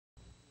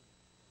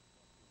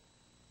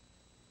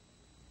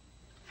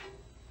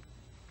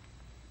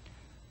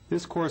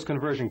This course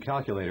conversion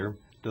calculator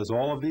does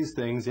all of these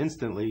things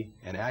instantly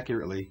and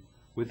accurately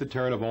with the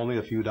turn of only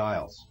a few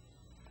dials.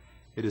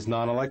 It is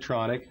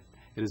non-electronic,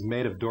 it is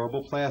made of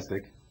durable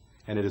plastic,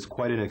 and it is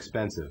quite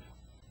inexpensive.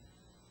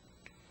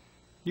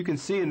 You can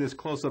see in this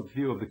close-up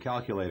view of the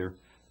calculator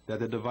that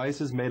the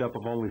device is made up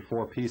of only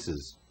 4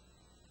 pieces.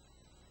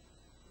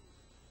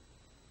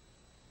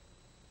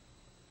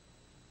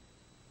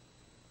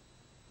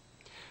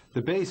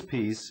 The base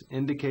piece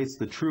indicates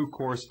the true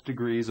course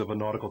degrees of a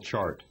nautical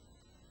chart.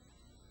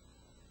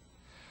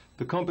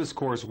 The compass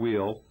course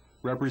wheel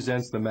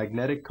represents the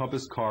magnetic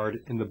compass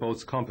card in the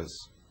boat's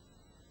compass.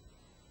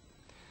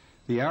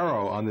 The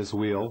arrow on this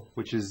wheel,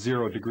 which is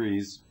 0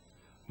 degrees,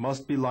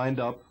 must be lined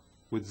up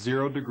with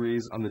 0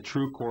 degrees on the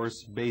true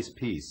course base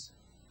piece,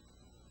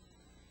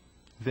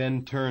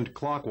 then turned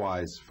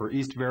clockwise for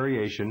east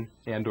variation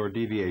and/or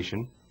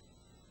deviation,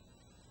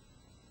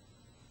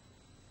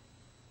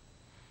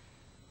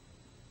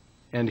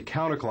 and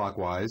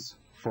counterclockwise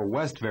for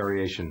west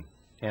variation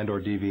and/or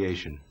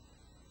deviation.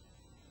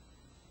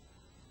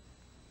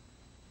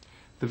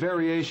 The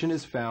variation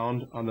is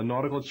found on the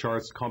nautical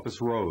chart's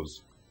compass rose,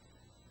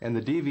 and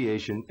the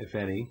deviation, if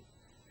any,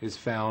 is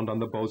found on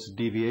the boat's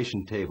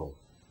deviation table.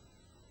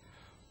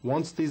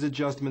 Once these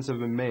adjustments have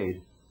been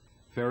made,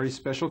 very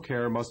special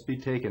care must be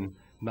taken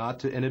not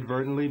to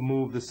inadvertently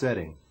move the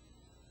setting.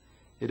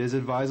 It is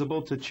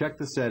advisable to check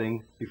the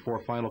setting before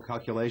final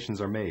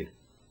calculations are made.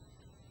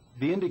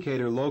 The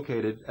indicator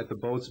located at the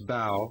boat's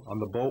bow on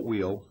the boat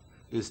wheel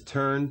is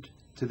turned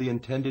to the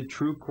intended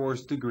true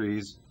course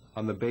degrees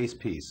on the base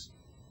piece.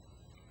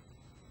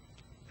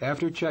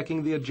 After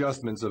checking the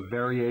adjustments of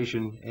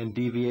variation and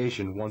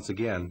deviation once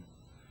again,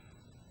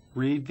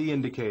 read the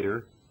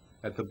indicator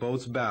at the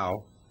boat's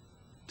bow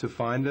to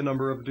find the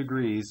number of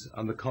degrees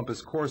on the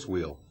compass course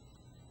wheel.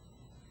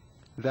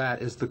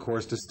 That is the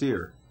course to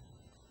steer.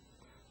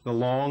 The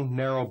long,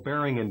 narrow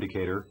bearing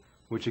indicator,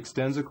 which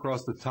extends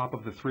across the top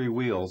of the 3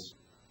 wheels,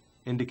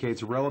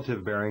 indicates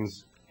relative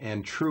bearings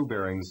and true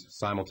bearings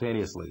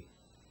simultaneously.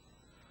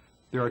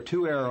 There are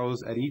 2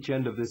 arrows at each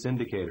end of this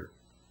indicator.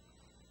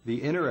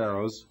 The inner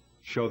arrows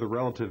show the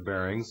relative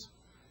bearings,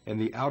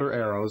 and the outer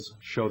arrows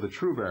show the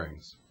true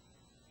bearings.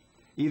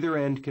 Either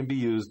end can be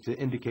used to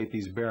indicate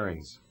these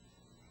bearings.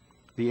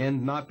 The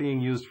end not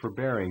being used for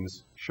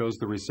bearings shows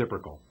the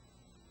reciprocal.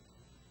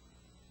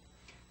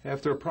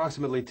 After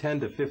approximately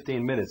 10 to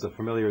 15 minutes of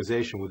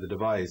familiarization with the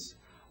device,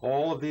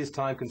 all of these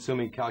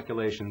time-consuming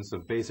calculations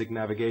of basic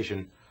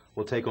navigation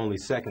will take only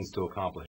seconds to accomplish.